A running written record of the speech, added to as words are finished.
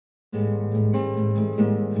It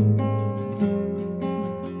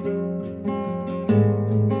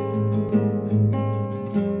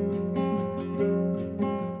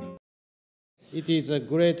is a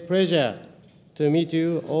great pleasure to meet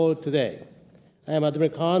you all today. I am Admiral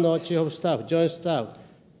Kawano, Chief of Staff, Joint Staff,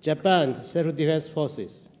 Japan Self-Defense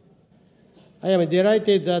Forces. I am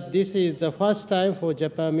delighted that this is the first time for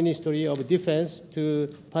Japan Ministry of Defense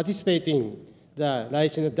to participate in the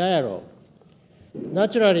Raisina Dialogue.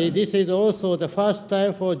 Naturally, this is also the first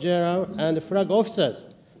time for general and flag officers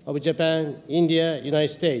of Japan, India,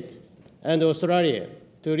 United States, and Australia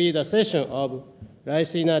to lead a session of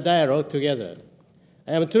Raisina Dialogue together.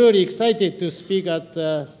 I am truly excited to speak at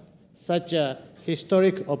such a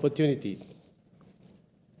historic opportunity.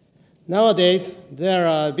 Nowadays, there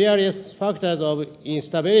are various factors of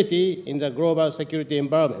instability in the global security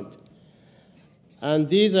environment, and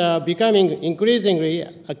these are becoming increasingly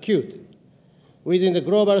acute. Within the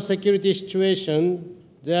global security situation,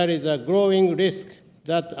 there is a growing risk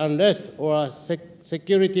that unrest or a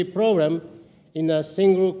security problem in a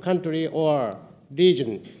single country or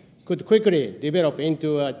region could quickly develop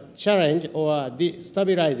into a challenge or a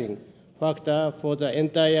destabilizing factor for the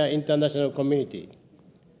entire international community.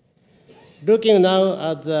 Looking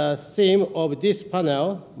now at the theme of this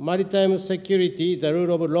panel, maritime security, the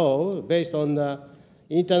rule of law based on the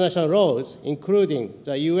international laws, including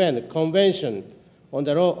the UN Convention on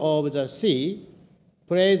the Law of the Sea,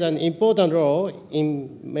 plays an important role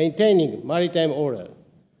in maintaining maritime order.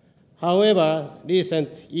 However,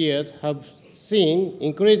 recent years have seen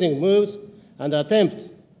increasing moves and attempts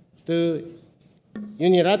to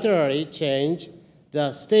unilaterally change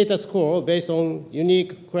the status quo based on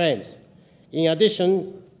unique claims. In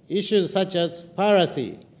addition, issues such as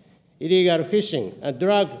piracy, illegal fishing, and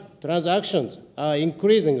drug transactions are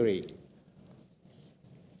increasingly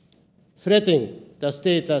threatening the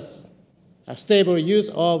status, a stable use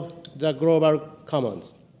of the global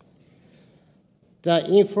commons. The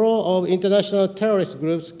inflow of international terrorist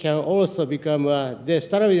groups can also become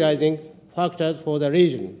destabilizing factors for the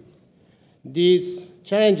region. These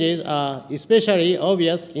challenges are especially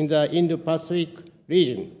obvious in the Indo-Pacific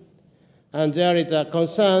region, and there is a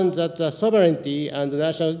concern that the sovereignty and the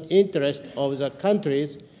national interest of the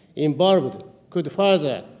countries involved could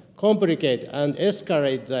further complicate and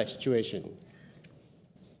escalate the situation.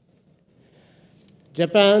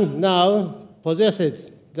 Japan now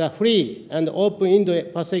possesses the free and open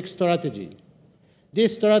Indo-Pacific strategy.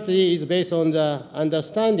 This strategy is based on the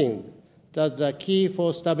understanding that the key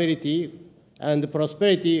for stability and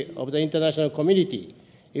prosperity of the international community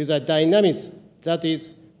is a dynamism that is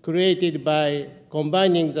created by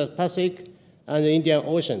combining the Pacific and the Indian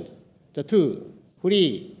Ocean, the two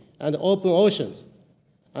free and open oceans,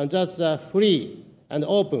 and that the free and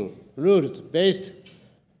open rules-based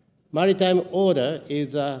maritime order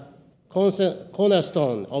is a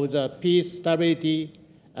cornerstone of the peace, stability,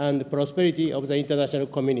 and prosperity of the international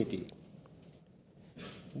community.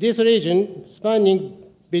 This region, spanning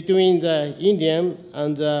between the Indian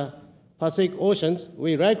and the Pacific Oceans,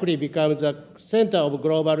 will likely become the center of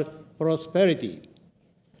global prosperity.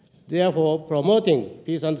 Therefore, promoting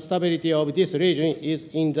peace and stability of this region is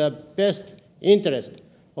in the best interest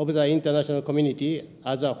of the international community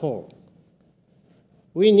as a whole.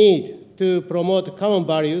 We need to promote common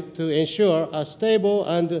values to ensure a stable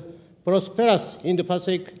and prosperous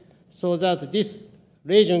Indo-Pacific so that this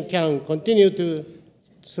region can continue to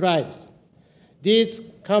thrive. These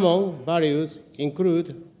common values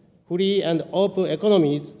include free and open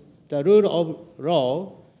economies, the rule of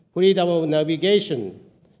law, freedom of navigation,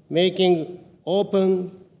 making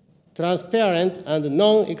open, transparent, and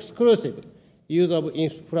non-exclusive use of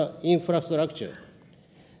infrastructure.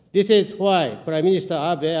 This is why Prime Minister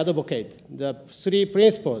Abe advocates the three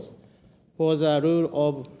principles for the rule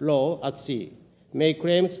of law at sea: make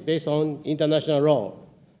claims based on international law,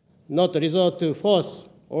 not resort to force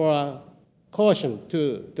or caution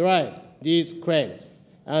to drive these claims,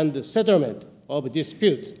 and settlement of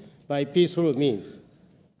disputes by peaceful means.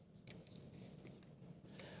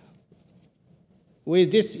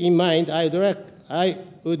 With this in mind, I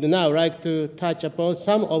would now like to touch upon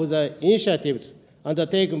some of the initiatives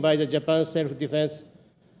undertaken by the Japan Self-Defense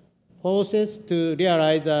Forces to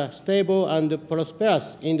realize a stable and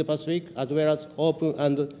prosperous Indo-Pacific as well as open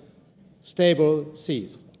and stable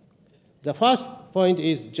seas. The first point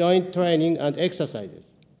is joint training and exercises.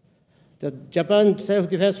 The Japan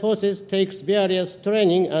Self-Defense Forces takes various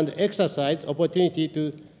training and exercise opportunity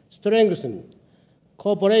to strengthen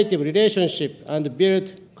cooperative relationship and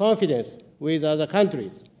build confidence with other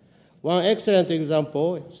countries. One excellent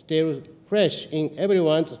example, still fresh in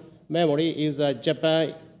everyone's memory, is the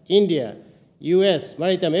India, US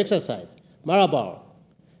maritime exercise, Malabar,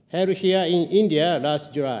 held here in India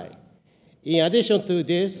last July. In addition to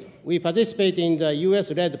this, we participate in the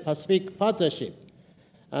US-led Pacific Partnership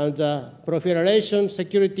and the Proliferation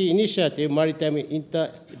Security Initiative maritime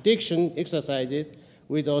interdiction exercises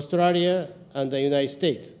with Australia and the United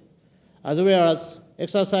States, as well as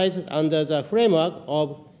exercises under the framework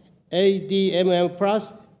of ADMM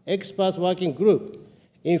Plus Experts Working Group,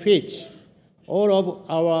 in which all of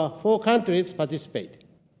our 4 countries participate.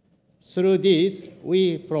 Through these,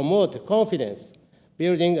 we promote confidence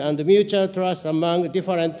building and mutual trust among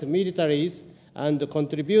different militaries and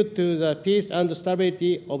contribute to the peace and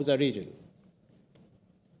stability of the region.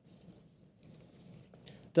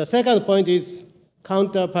 The second point is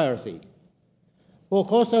counter-piracy. For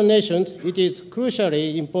coastal nations, it is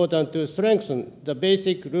crucially important to strengthen the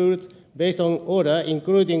basic rules based on order,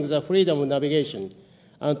 including the freedom of navigation,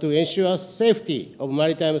 and to ensure safety of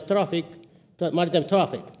maritime traffic.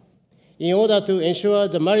 In order to ensure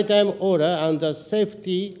the maritime order and the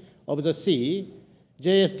safety of the sea,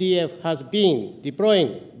 JSDF has been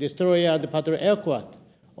deploying destroyer and patrol aircraft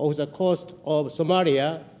off the coast of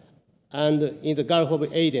Somalia and in the Gulf of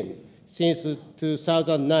Aden since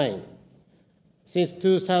 2009. Since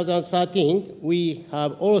 2013, we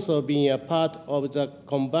have also been a part of the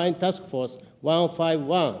Combined Task Force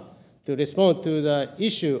 151 to respond to the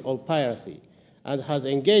issue of piracy and has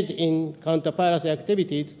engaged in counter-piracy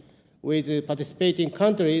activities with participating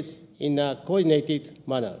countries in a coordinated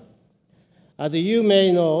manner. As you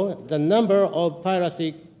may know, the number of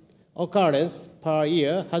piracy occurrences per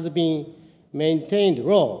year has been maintained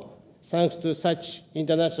low thanks to such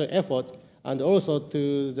international efforts and also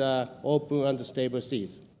to the open and stable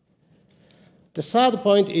seas. The third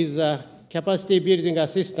point is capacity building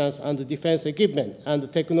assistance and defense equipment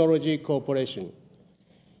and technology cooperation.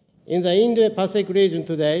 In the Indo-Pacific region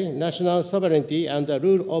today, national sovereignty and the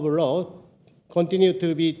rule of law continue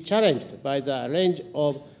to be challenged by the range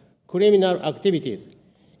of criminal activities,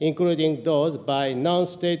 including those by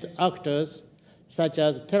non-state actors such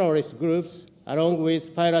as terrorist groups, along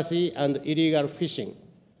with piracy and illegal fishing.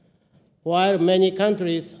 While many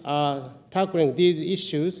countries are tackling these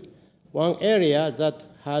issues, one area that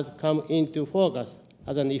has come into focus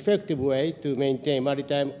as an effective way to maintain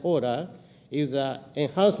maritime order is the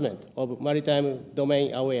enhancement of maritime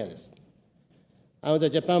domain awareness. And the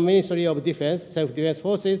Japan Ministry of Defense, Self-Defense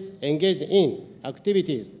Forces engaged in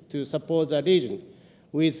activities to support the region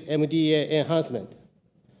with MDA enhancement.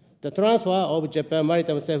 The transfer of Japan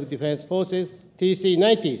Maritime Self-Defense Forces,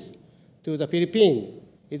 TC-90s, to the Philippines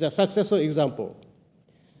is a successful example.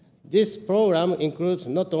 This program includes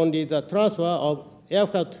not only the transfer of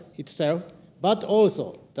aircraft itself, but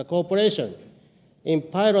also the cooperation in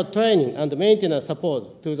pilot training and maintenance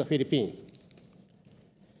support to the Philippines.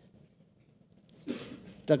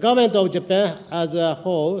 The government of Japan as a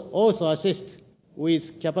whole also assists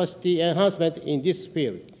with capacity enhancement in this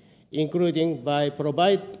field, including by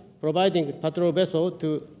providing patrol vessels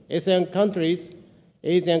to Asian countries.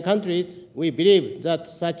 We believe that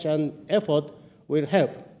such an effort will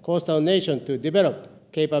help coastal nations to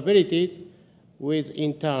develop capabilities, which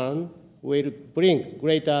in turn will bring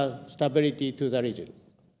greater stability to the region.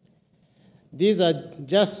 These are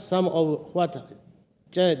just some of what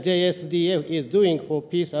JSDF is doing for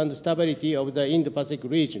peace and stability of the Indo-Pacific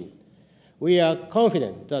region. We are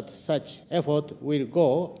confident that such effort will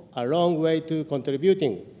go a long way to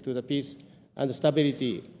contributing to the peace and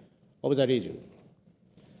stability of the region.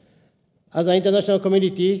 As the international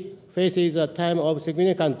community faces a time of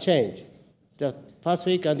significant change, the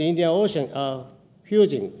Pacific and the Indian Ocean are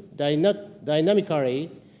fusing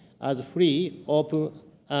dynamically as free, open,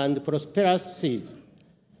 and prosperous seas.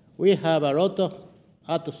 We have a lot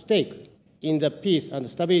at stake in the peace and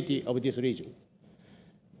stability of this region.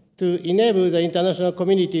 To enable the international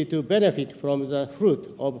community to benefit from the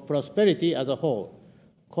fruit of prosperity as a whole,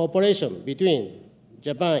 cooperation between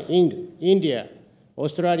Japan, India,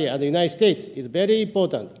 Australia, and the United States is very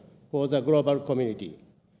important for the global community.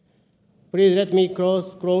 Please let me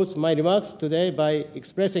close my remarks today by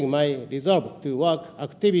expressing my resolve to work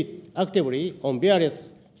actively on various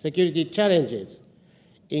security challenges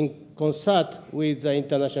in concert with the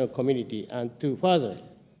international community and to further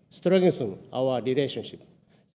strengthen our relationship.